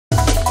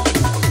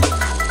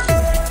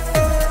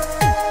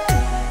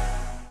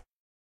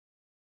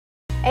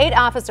8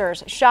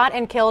 officers shot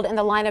and killed in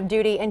the line of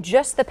duty in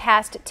just the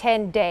past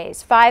 10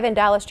 days. 5 in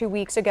Dallas 2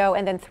 weeks ago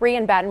and then 3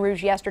 in Baton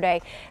Rouge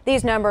yesterday.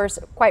 These numbers,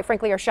 quite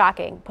frankly, are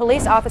shocking.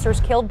 Police officers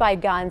killed by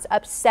guns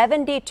up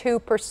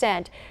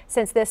 72%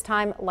 since this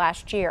time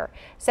last year.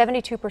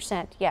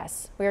 72%,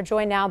 yes. We are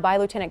joined now by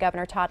Lieutenant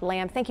Governor Todd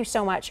Lamb. Thank you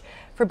so much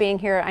for being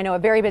here. I know a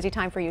very busy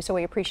time for you, so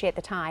we appreciate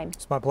the time.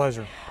 It's my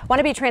pleasure. I want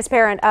to be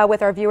transparent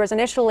with our viewers.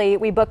 Initially,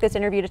 we booked this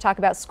interview to talk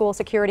about school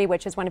security,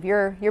 which is one of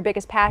your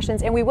biggest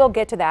passions, and we will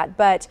get to that.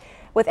 But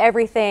with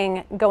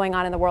everything going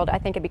on in the world, I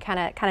think it'd be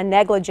kind of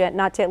negligent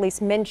not to at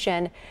least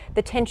mention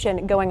the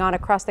tension going on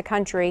across the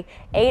country.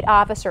 8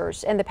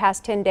 officers in the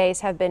past 10 days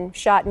have been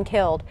shot and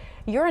killed.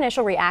 Your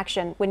initial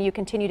reaction when you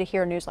continue to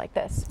hear news like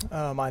this?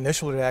 My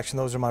initial reaction,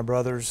 those are my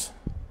brothers.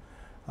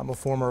 I'm a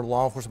former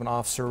law enforcement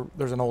officer.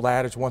 There's an old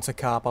adage, once a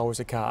cop, always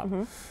a cop.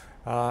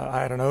 I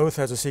had an oath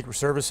as a Secret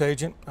Service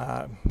agent,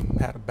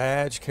 had a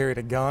badge, carried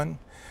a gun.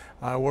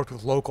 I worked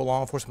with local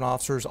law enforcement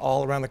officers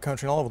all around the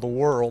country and all over the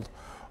world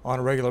on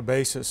a regular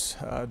basis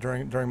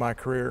during my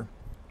career.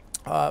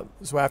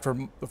 So after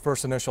the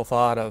first initial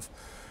thought of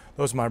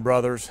those are my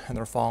brothers and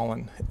they're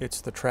fallen, it's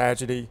the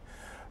tragedy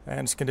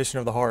and it's condition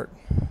of the heart.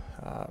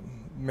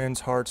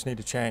 Men's hearts need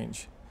to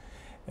change.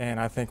 And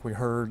I think we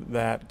heard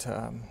that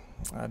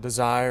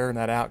desire and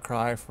that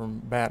outcry from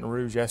Baton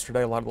Rouge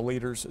yesterday. A lot of the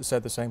leaders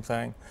said the same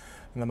thing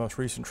in the most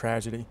recent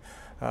tragedy.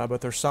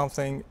 But there's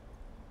something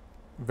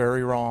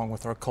very wrong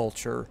with our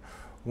culture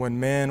when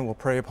men will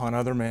prey upon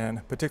other men,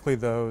 particularly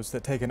those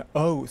that take an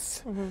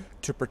oath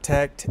to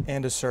protect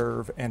and to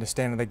serve and to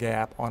stand in the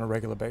gap on a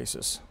regular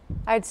basis.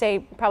 I'd say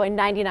probably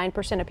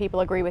 99% of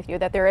people agree with you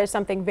that there is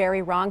something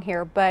very wrong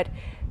here, but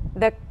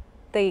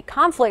the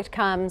conflict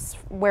comes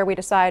where we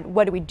decide,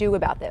 what do we do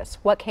about this?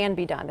 What can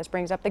be done? This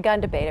brings up the gun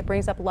debate. It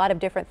brings up a lot of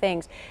different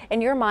things.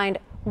 In your mind,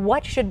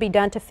 what should be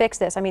done to fix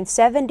this? I mean,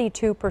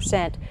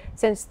 72%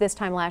 since this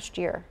time last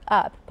year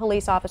up.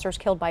 Police officers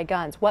killed by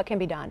guns. What can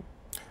be done?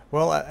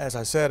 Well, as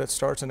I said, it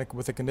starts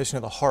with the condition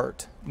of the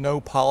heart.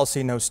 No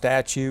policy, no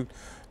statute,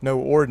 no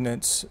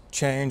ordinance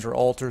change or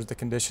alters the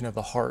condition of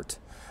the heart.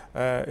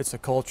 It's a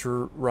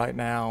culture right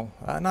now,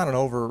 not an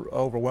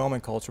overwhelming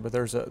culture, but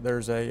there's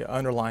a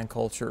underlying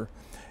culture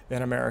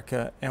in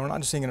America, and we're not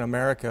just seeing it in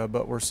America,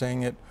 but we're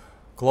seeing it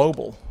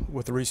global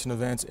with the recent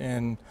events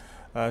in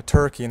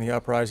Turkey and the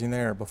uprising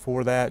there.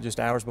 Before that, just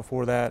hours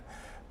before that,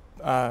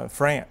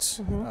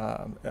 France,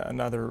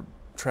 another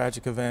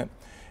tragic event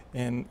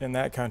in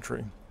that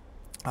country.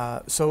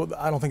 So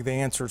I don't think the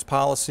answer is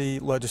policy,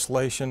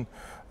 legislation,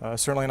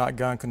 certainly not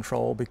gun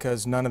control,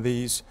 because none of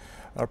these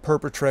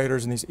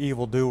perpetrators and these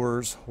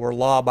evildoers were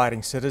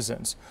law-abiding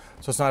citizens.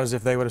 So it's not as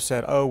if they would have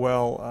said, oh,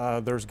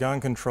 well, there's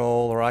gun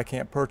control or I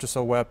can't purchase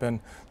a weapon,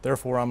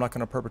 therefore I'm not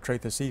going to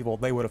perpetrate this evil.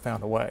 They would have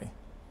found a way.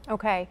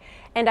 Okay.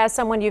 And as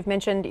someone, you've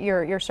mentioned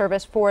your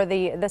service for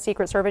the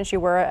Secret Service,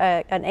 you were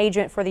an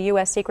agent for the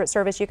U.S. Secret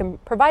Service. You can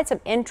provide some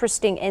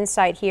interesting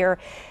insight here.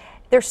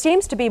 There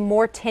seems to be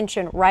more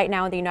tension right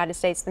now in the United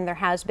States than there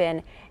has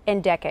been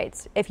in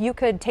decades. If you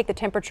could take the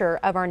temperature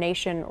of our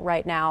nation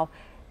right now,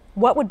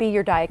 what would be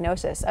your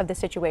diagnosis of the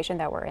situation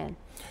that we're in?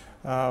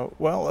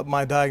 Well,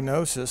 my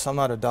diagnosis, I'm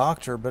not a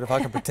doctor, but if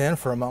I can pretend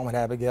for a moment,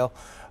 Abigail,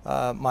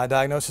 my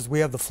diagnosis, we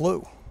have the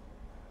flu.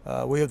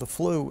 We have the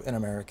flu in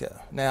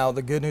America. Now,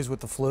 the good news with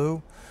the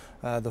flu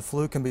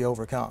can be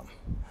overcome.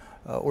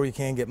 Or you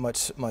can get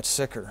much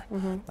sicker.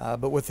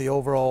 But with the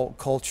overall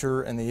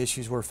culture and the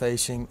issues we're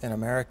facing in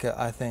America,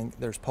 I think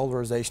there's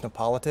polarization of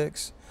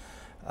politics.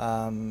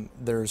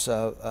 There's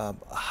a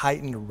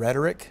heightened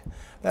rhetoric.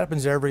 That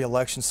happens every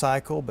election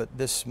cycle, but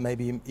this may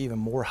be even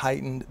more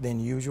heightened than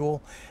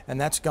usual.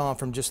 And that's gone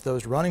from just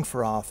those running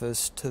for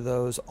office to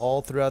those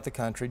all throughout the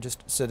country,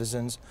 just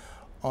citizens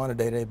on a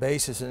day-to-day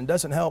basis. And it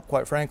doesn't help,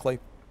 quite frankly,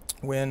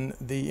 when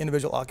the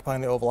individual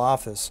occupying the Oval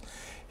Office,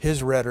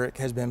 his rhetoric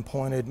has been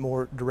pointed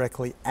more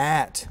directly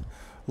at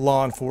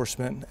law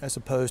enforcement as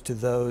opposed to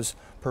those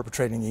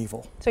perpetrating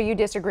evil. So you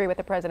disagree with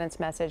the president's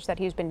message that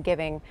he's been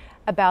giving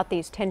about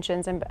these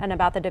tensions and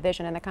about the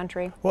division in the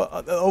country?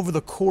 Well, over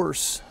the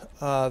course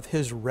of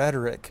his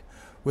rhetoric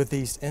with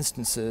these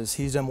instances,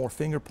 he's done more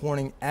finger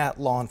pointing at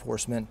law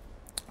enforcement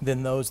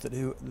than those that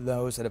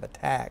have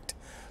attacked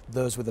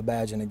those with a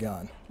badge and a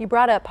gun. You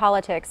brought up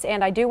politics,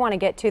 and I do want to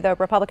get to the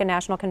Republican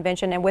National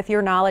Convention, and with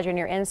your knowledge and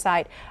your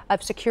insight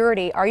of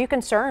security, are you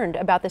concerned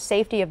about the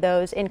safety of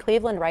those in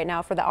Cleveland right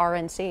now for the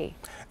RNC?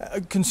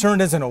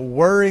 Concerned isn't a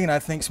worry, and I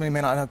think somebody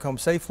may not come home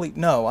safely.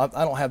 No, I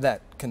don't have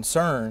that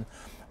concern,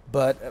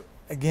 but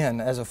again,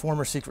 as a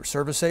former Secret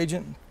Service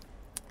agent,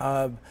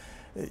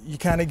 you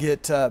kind of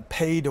get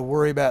paid to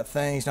worry about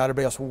things not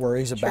everybody else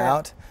worries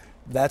about.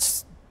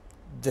 That's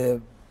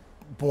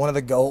one of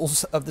the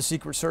goals of the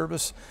Secret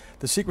Service.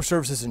 The Secret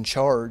Service is in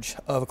charge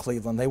of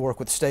Cleveland. They work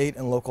with state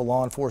and local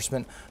law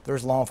enforcement.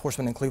 There's law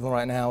enforcement in Cleveland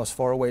right now as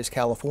far away as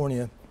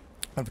California.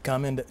 have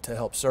come in to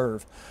help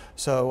serve.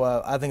 So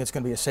I think it's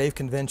going to be a safe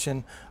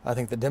convention. I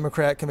think the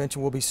Democrat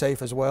convention will be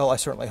safe as well. I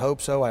certainly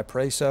hope so. I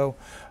pray so.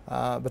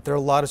 But there are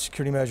a lot of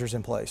security measures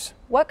in place.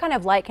 What kind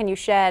of light can you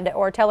shed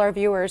or tell our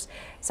viewers,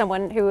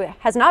 someone who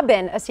has not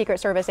been a Secret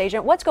Service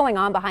agent, what's going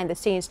on behind the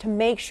scenes to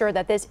make sure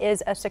that this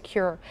is a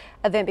secure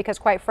event? Because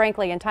quite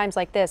frankly, in times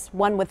like this,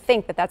 one would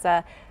think that that's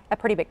a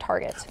pretty big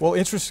target. Well,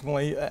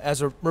 interestingly,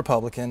 as a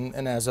Republican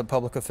and as a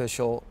public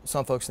official,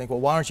 some folks think,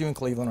 well, why aren't you in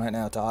Cleveland right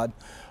now, Todd?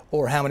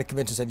 Or how many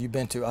conventions have you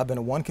been to? I've been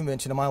to one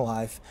convention in my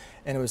life,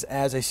 and it was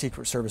as a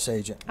Secret Service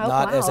agent,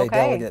 not as a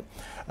delegate.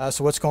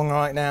 So what's going on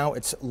right now,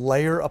 it's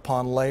layer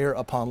upon layer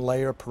upon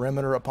layer,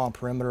 perimeter upon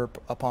perimeter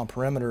upon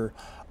perimeter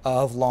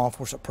of law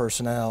enforcement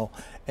personnel,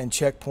 and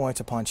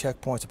checkpoints upon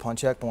checkpoints upon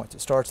checkpoints.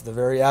 It starts at the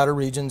very outer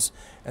regions,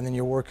 and then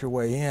you work your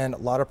way in. A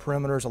lot of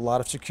perimeters, a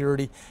lot of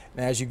security,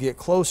 and as you get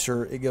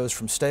closer, it goes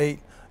from state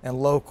and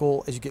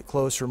local. As you get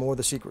closer, more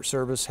the Secret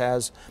Service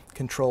has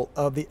control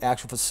of the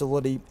actual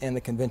facility and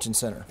the convention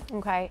center.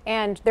 Okay,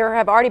 and there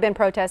have already been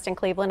protests in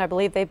Cleveland. I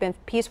believe they've been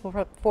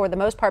peaceful for the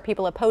most part,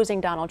 people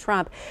opposing Donald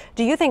Trump.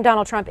 Do you think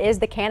Donald Trump is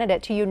the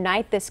candidate to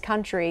unite this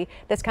country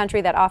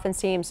that often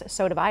seems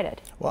so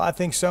divided? Well, I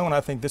think so, and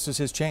I think this is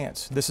his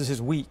chance. This is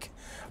his week.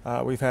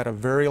 We've had a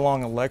very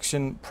long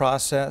election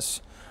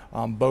process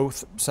on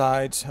both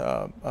sides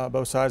of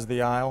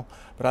the aisle,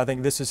 but I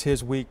think this is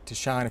his week to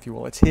shine, if you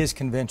will. It's his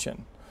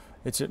convention.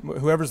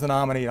 Whoever's the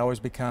nominee, it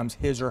always becomes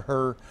his or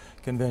her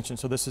convention.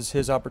 So this is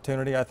his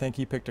opportunity. I think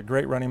he picked a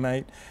great running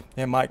mate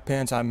in Mike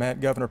Pence. I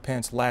met Governor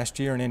Pence last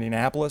year in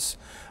Indianapolis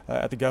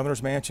at the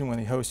governor's mansion when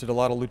he hosted a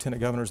lot of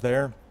lieutenant governors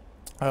there.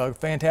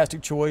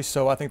 Fantastic choice.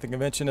 So I think the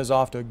convention is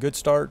off to a good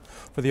start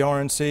for the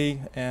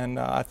RNC, and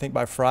I think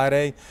by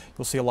Friday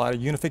you'll see a lot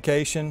of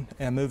unification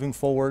and moving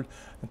forward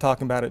and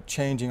talking about it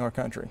changing our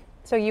country.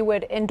 So you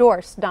would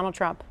endorse Donald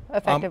Trump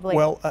effectively?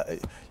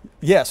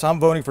 Yes, I'm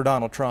voting for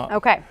Donald Trump.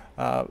 Okay.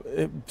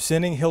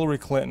 Sending Hillary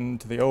Clinton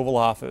to the Oval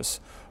Office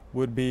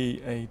would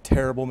be a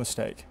terrible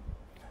mistake.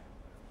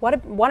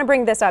 Want to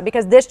bring this up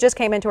because this just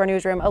came into our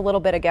newsroom a little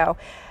bit ago.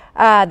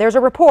 There's a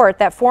report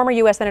that former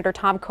U.S. Senator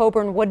Tom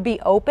Coburn would be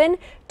open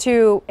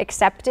to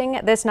accepting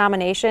this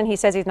nomination. He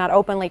says he's not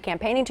openly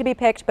campaigning to be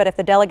picked, but if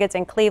the delegates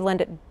in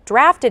Cleveland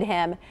drafted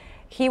him,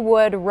 he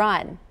would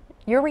run.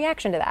 Your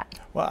reaction to that?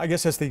 Well, I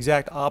guess that's the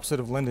exact opposite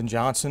of Lyndon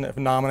Johnson. If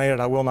nominated,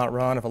 I will not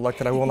run. If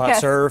elected, I will not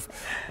serve.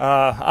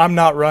 I'm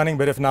not running,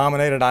 but if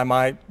nominated, I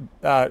might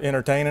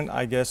entertain it,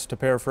 I guess, to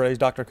paraphrase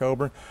Dr.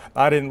 Coburn.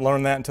 I didn't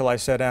learn that until I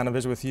sat down to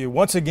visit with you.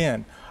 Once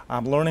again,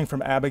 I'm learning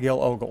from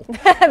Abigail Ogle.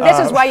 This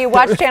is why you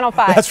watch Channel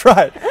 5. That's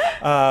right.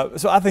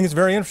 So I think it's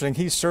very interesting.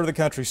 He's served the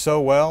country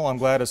so well. I'm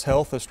glad his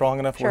health is strong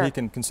enough where he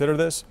can consider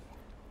this.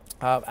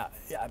 I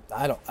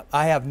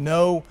have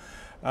no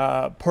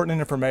pertinent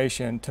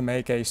information to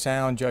make a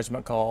sound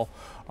judgment call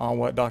on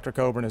what Dr.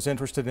 Coburn is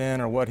interested in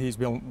or what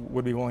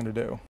would be willing to do.